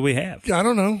 How long do we have? I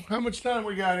don't know. How much time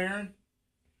we got, Aaron?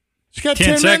 He's got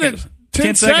 10 minutes.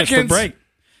 10 seconds for break.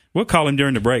 We'll call him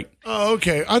during the break. Oh,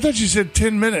 okay. I thought you said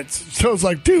 10 minutes. So I was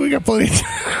like, dude, we got plenty of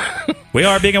time. We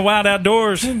are Big and Wild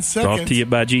Outdoors. 10 seconds. Brought to you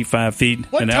by G5 Feed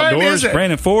what and time Outdoors. Is it?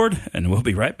 Brandon Ford, and we'll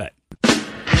be right back.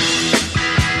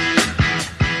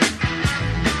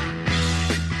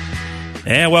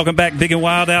 And welcome back, Big and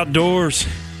Wild Outdoors.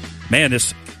 Man,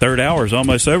 this third hour is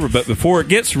almost over, but before it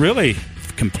gets really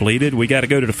completed, we got to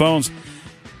go to the phones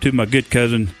to my good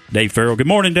cousin, Dave Farrell. Good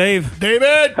morning, Dave.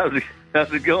 David.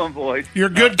 How's it going, boys? Your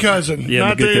good cousin. Yeah,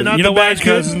 not good cousin. Not you know the why bad he's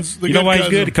cousins. good? You know why he's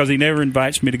good? Because he never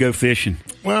invites me to go fishing.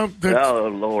 Well,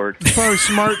 oh, Lord. It's probably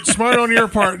smart on your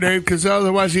part, Dave, because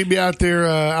otherwise he'd be out there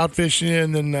out fishing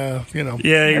and then, Yeah,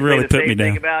 he really put me down.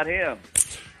 Think about him.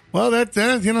 Well,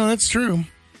 that's true.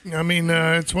 I mean,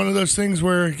 it's one of those things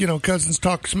where, cousins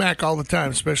talk smack all the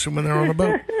time, especially when they're on a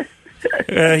boat.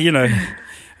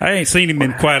 I ain't seen him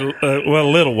in quite a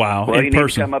little while well, in you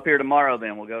person. Need to come up here tomorrow.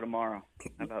 Then we'll go tomorrow.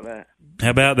 How about that? How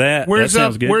about that? Where's that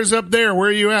sounds up? good. Where's up there? Where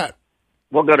are you at?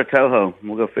 We'll go to Toho.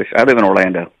 We'll go fish. I live in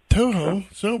Orlando. Toho.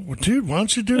 So, dude, why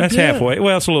don't you do That's that? halfway.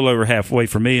 Well, it's a little over halfway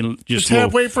for me. It's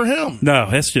halfway for him. No,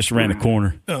 that's just around the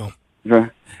corner. No.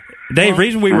 Okay. Dave,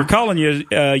 reason we were calling you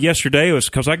yesterday was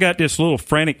because I got this little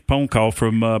frantic phone call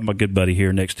from my good buddy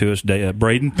here next to us,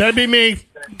 Braden. That'd be me.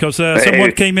 Because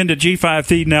someone came into G5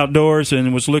 Feeding Outdoors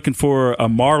and was looking for a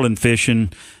marlin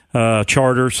fishing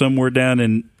charter somewhere down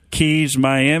in Keys,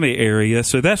 Miami area.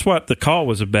 So that's what the call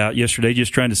was about yesterday,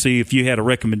 just trying to see if you had a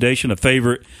recommendation, a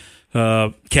favorite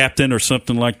captain or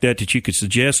something like that you could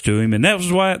suggest to him. And that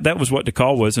was what the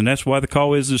call was, and that's why the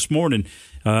call is this morning.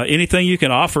 Anything you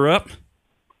can offer up?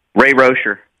 Ray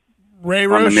Rocher. Ray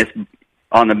Rocher.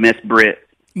 On the Miss Brit.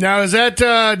 Now, is that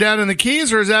down in the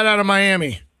Keys or is that out of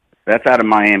Miami? That's out of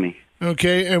Miami.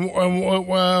 Okay, and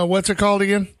what's it called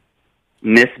again?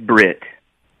 Miss Brit.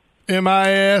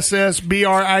 MISSBRITT?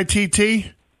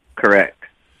 Correct.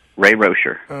 Ray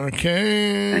Rocher.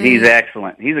 Okay. And he's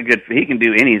excellent. He can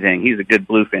do anything. He's a good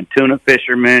bluefin tuna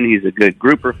fisherman. He's a good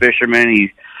grouper fisherman.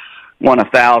 He's won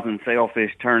 1,000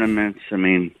 sailfish tournaments. I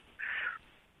mean,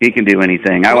 he can do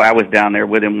anything. I was down there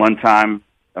with him one time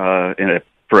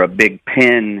for a big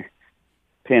Penn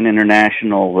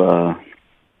International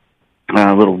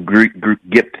little group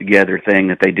get together thing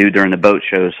that they do during the boat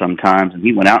shows sometimes, and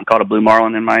he went out and caught a blue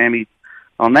marlin in Miami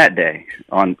on that day,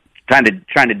 on trying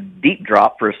to deep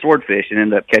drop for a swordfish, and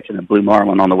ended up catching a blue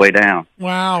marlin on the way down.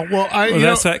 Wow. Well,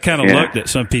 that's that kind of luck that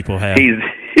some people have. He's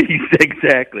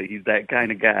that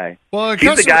kind of guy. Well,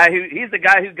 he's the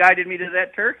guy who guided me to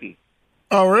that turkey.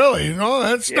 Oh, really? Oh,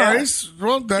 that's nice.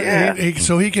 Well,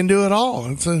 so he can do it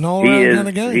all. It's an all-around kind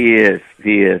of guy. He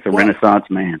is a Renaissance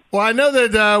man. Well, I know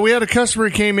that we had a customer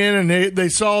who came in and they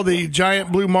saw the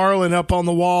giant blue marlin up on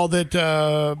the wall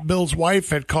that Bill's wife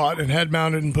had caught and had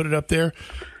mounted and put it up there.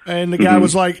 And the guy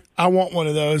was like, I want one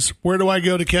of those. Where do I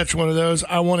go to catch one of those?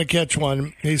 I want to catch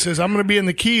one. He says, I'm going to be in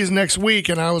the Keys next week.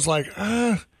 And I was like,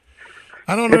 I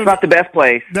don't know. It's not the best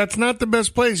place. That's not the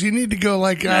best place. You need to go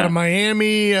out of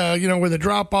Miami, where the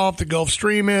drop off, the Gulf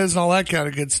Stream is, and all that kind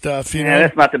of good stuff. You know?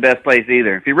 That's not the best place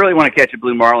either. If you really want to catch a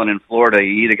blue marlin in Florida,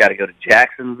 you either got to go to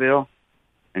Jacksonville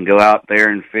and go out there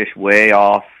and fish way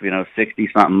off,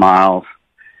 60-something miles,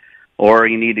 or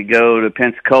you need to go to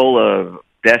Pensacola,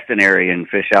 Destin area, and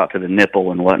fish out to the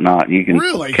nipple and whatnot. You can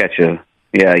really you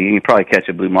can probably catch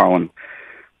a blue marlin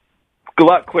a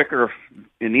lot quicker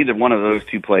in either one of those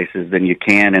two places than you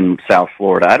can in South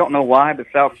Florida. I don't know why, but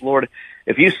South Florida,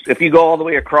 if you go all the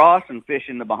way across and fish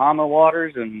in the Bahama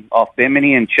waters and off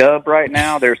Bimini and Chubb right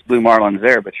now, there's blue marlins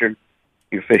there, but you're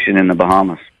fishing in the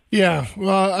Bahamas. Yeah,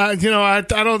 well, I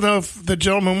don't know if the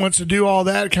gentleman wants to do all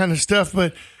that kind of stuff,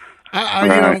 but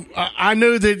I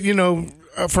know that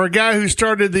for a guy who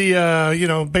started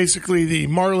the basically the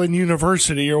Marlin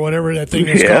University or whatever that thing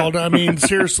is called, I mean,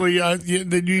 seriously,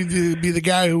 you'd be the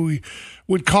guy who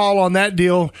would call on that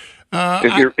deal.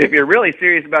 If you're really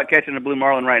serious about catching a blue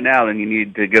marlin right now, then you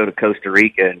need to go to Costa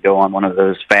Rica and go on one of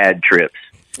those fad trips.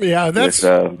 Yeah, that's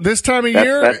this time of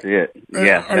year. That's it.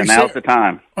 Yeah, and now's the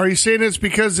time. Are you saying it's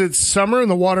because it's summer and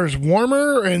the water's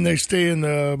warmer and they stay in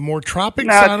the more tropics?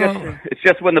 No, it's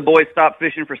just when the boys stop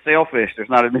fishing for sailfish. There's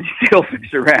not as many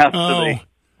sailfish around,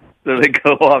 so they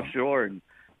go offshore and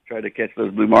try to catch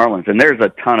those blue marlins. And there's a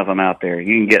ton of them out there.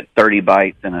 You can get 30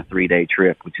 bites in a 3-day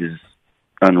trip, which is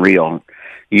unreal.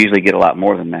 You usually get a lot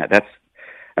more than that.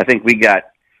 I think we got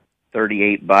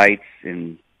 38 bites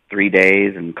in 3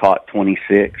 days and caught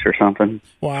 26 or something.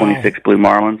 Wow. 26 blue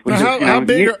marlins.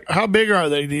 How big are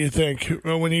they, do you think?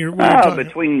 When you're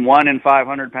between 1 and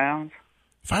 500 pounds.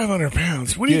 500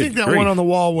 pounds. What do you think that one on the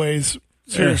wall weighs?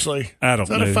 Seriously. I don't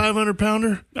know. Is that a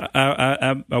 500-pounder?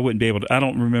 I wouldn't be able to. I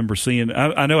don't remember seeing it.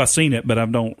 I know I've seen it, but I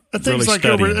don't really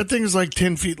study it. That thing is like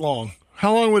 10 feet long.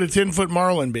 How long would a 10-foot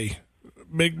marlin be?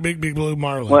 Big blue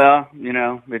marlin. Well,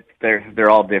 they're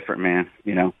all different, man.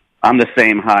 I'm the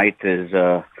same height as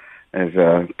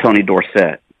Tony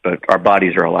Dorsett, but our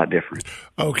bodies are a lot different.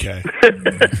 Okay.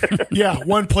 Yeah,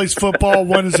 one plays football,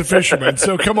 one is a fisherman.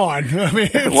 So come on. I mean,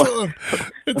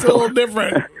 it's a little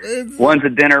different. One's a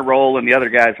dinner roll and the other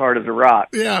guy's hard as a rock.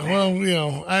 Yeah,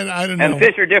 well, I don't know. And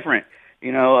fish are different.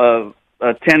 A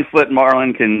 10-foot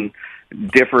marlin can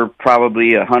differ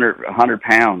probably 100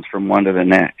 pounds from one to the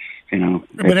next.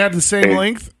 But have the same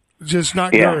length, just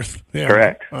not girth. Yeah,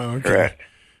 correct. Oh, okay. Correct.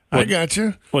 I got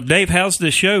you. Well, Dave, how's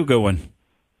the show going?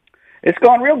 It's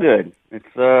going real good. It's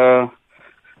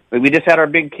we just had our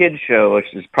big kids show,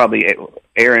 which is probably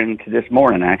airing to this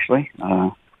morning. Actually,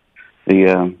 we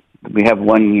have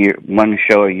one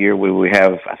show a year where we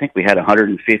have. I think we had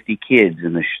 150 kids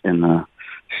in the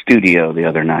studio the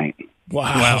other night.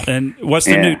 Wow! And what's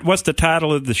the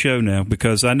title of the show now?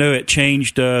 Because I know it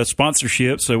changed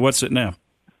sponsorship. So what's it now?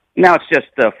 Now it's just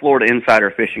Florida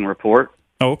Insider Fishing Report.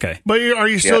 Oh, okay. But are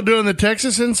you still doing the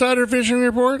Texas Insider Fishing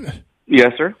Report?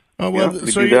 Yes, sir. Oh, well,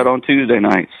 we do that on Tuesday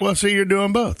nights. Well, so you're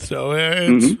doing both. So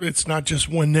it's not just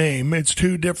one name. It's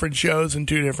two different shows and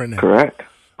two different names.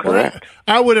 Correct.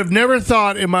 I would have never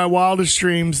thought in my wildest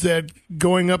dreams that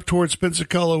going up towards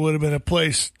Pensacola would have been a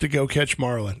place to go catch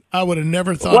marlin. I would have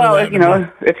never thought of that.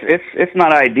 Well, it's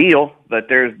not ideal, but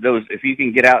there's those. If you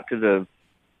can get out to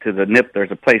the nip,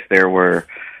 there's a place there where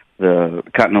the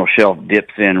continental shelf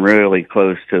dips in really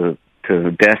close to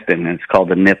Destin, and it's called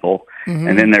the Nipple. Mm-hmm.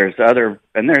 And then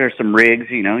there's some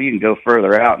rigs. You can go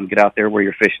further out and get out there where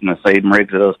you're fishing the same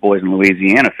rigs that those boys in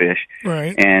Louisiana fish.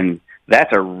 Right. And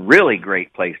that's a really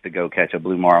great place to go catch a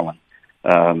blue marlin.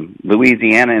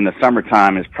 Louisiana in the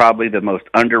summertime is probably the most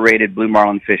underrated blue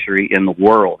marlin fishery in the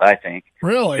world, I think.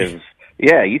 Really?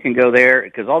 Yeah, you can go there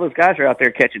because all those guys are out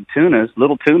there catching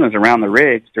little tunas around the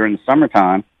rigs during the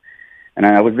summertime. And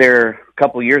I was there a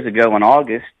couple of years ago in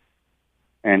August,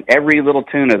 and every little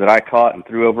tuna that I caught and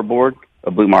threw overboard,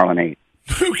 a blue marlin ate.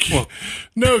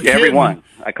 No kidding. Every one.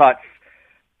 I caught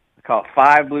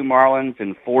 5 blue marlins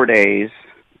in 4 days,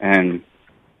 and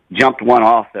jumped one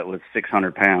off that was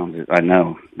 600 pounds. I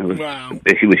know. Wow.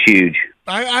 He was huge.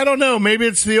 I don't know. Maybe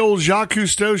it's the old Jacques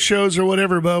Cousteau shows or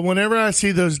whatever, but whenever I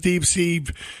see those deep sea,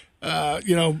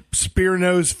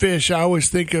 spear-nosed fish, I always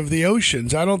think of the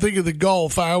oceans. I don't think of the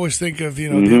Gulf. I always think of, the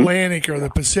Atlantic or the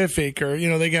Pacific, or,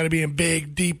 they got to be in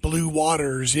big, deep blue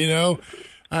waters, Well,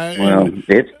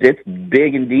 it's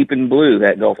big and deep and blue,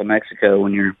 that Gulf of Mexico,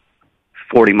 when you're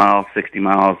 40 miles, 60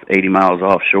 miles, 80 miles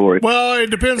offshore. Well, it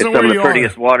depends on where you are. It's some of the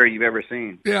prettiest water you've ever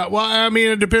seen. Yeah, well,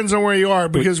 it depends on where you are,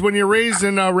 because when you're raised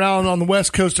around on the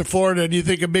west coast of Florida and you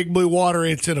think of big blue water,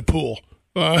 it's in a pool.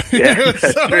 Yeah,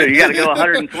 that's true. You got to go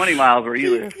 120 miles where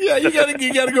you live. Yeah, you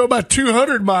got to go about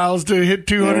 200 miles to hit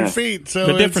 200 feet. So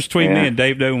the difference between me and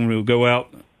Dave, though, when we go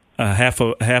out half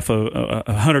a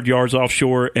 100 yards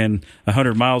offshore and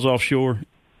 100 miles offshore,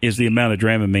 is the amount of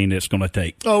Dramamine it's going to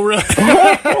take. Oh, really?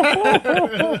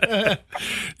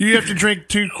 You have to drink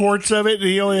 2 quarts of it, and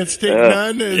he only has to take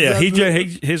none?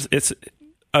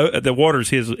 The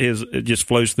water's it just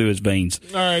flows through his veins.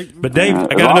 All right. But Dave, I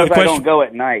got as long another as question. I don't go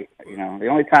at night. The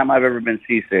only time I've ever been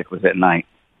seasick was at night.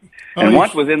 And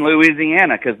once was in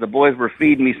Louisiana because the boys were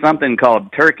feeding me something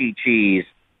called turkey cheese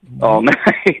all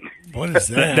night. What is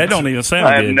that? That don't even sound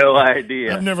good. I good. have no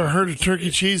idea. I've never heard of turkey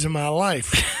cheese in my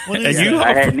life. What is that?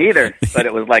 I hadn't either, but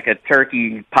it was like a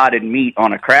turkey potted meat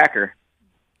on a cracker.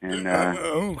 And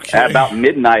at about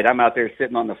midnight, I'm out there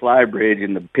sitting on the fly bridge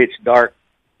in the pitch dark,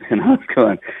 and I was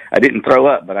going, I didn't throw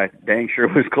up, but I dang sure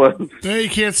was close. Yeah, you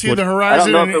can't see the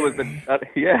horizon. I don't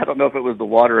know if it was the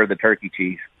water or the turkey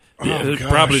cheese. Yeah, it's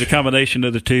probably the combination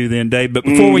of the two then, Dave. But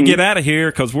before we get out of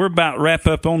here, because we're about to wrap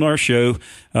up on our show,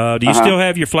 do you still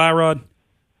have your fly rod?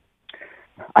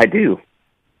 I do.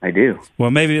 Well,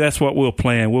 maybe that's what we'll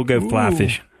plan. We'll go fly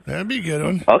fishing. That'd be a good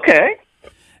one. Okay.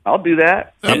 I'll do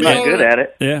that. I'm not good at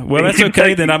it. Yeah, well, that's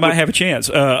okay. Then I might have a chance.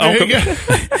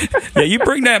 You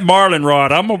bring that marlin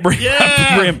rod. I'm going to bring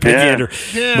the brim pig.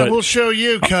 Yeah, we'll show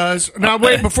you, cuz. Now,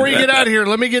 wait, before you get out of here,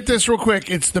 let me get this real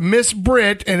quick. It's the Miss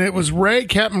Brit, and it was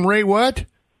Captain Ray what?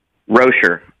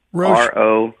 Rocher.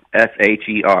 Rosher.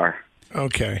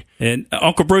 Okay. And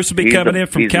Uncle Bruce will be coming in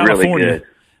from California. Really good.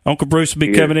 Uncle Bruce will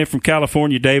be coming in from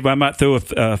California, Dave. I might throw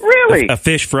a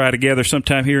fish fry together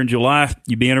sometime here in July.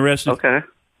 You be interested? Okay.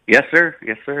 Yes, sir.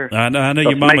 I know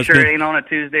your mama's make sure it ain't on a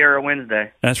Tuesday or a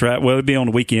Wednesday. That's right. Well, it'll be on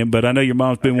the weekend, but I know your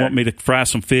mom's been wanting me to fry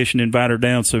some fish and invite her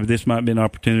down, so this might be an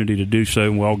opportunity to do so,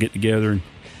 and we'll all get together and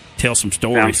tell some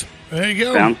stories. There you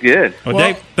go. Sounds good. Well,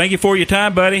 Dave, thank you for your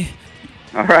time, buddy.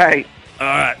 All right.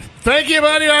 Thank you,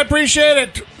 buddy. I appreciate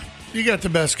it. You got the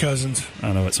best cousins.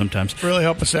 I know it sometimes. Really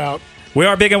help us out. We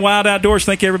are Big and Wild Outdoors.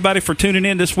 Thank you, everybody, for tuning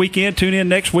in this weekend. Tune in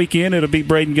next weekend. It'll be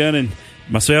Braden Gunn and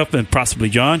myself and possibly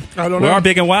John. I don't know. We are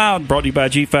Big and Wild, brought to you by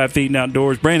G5 Feeding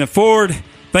Outdoors. Brandon Ford,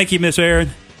 thank you, Miss Erin.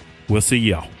 We'll see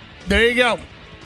y'all. There you go.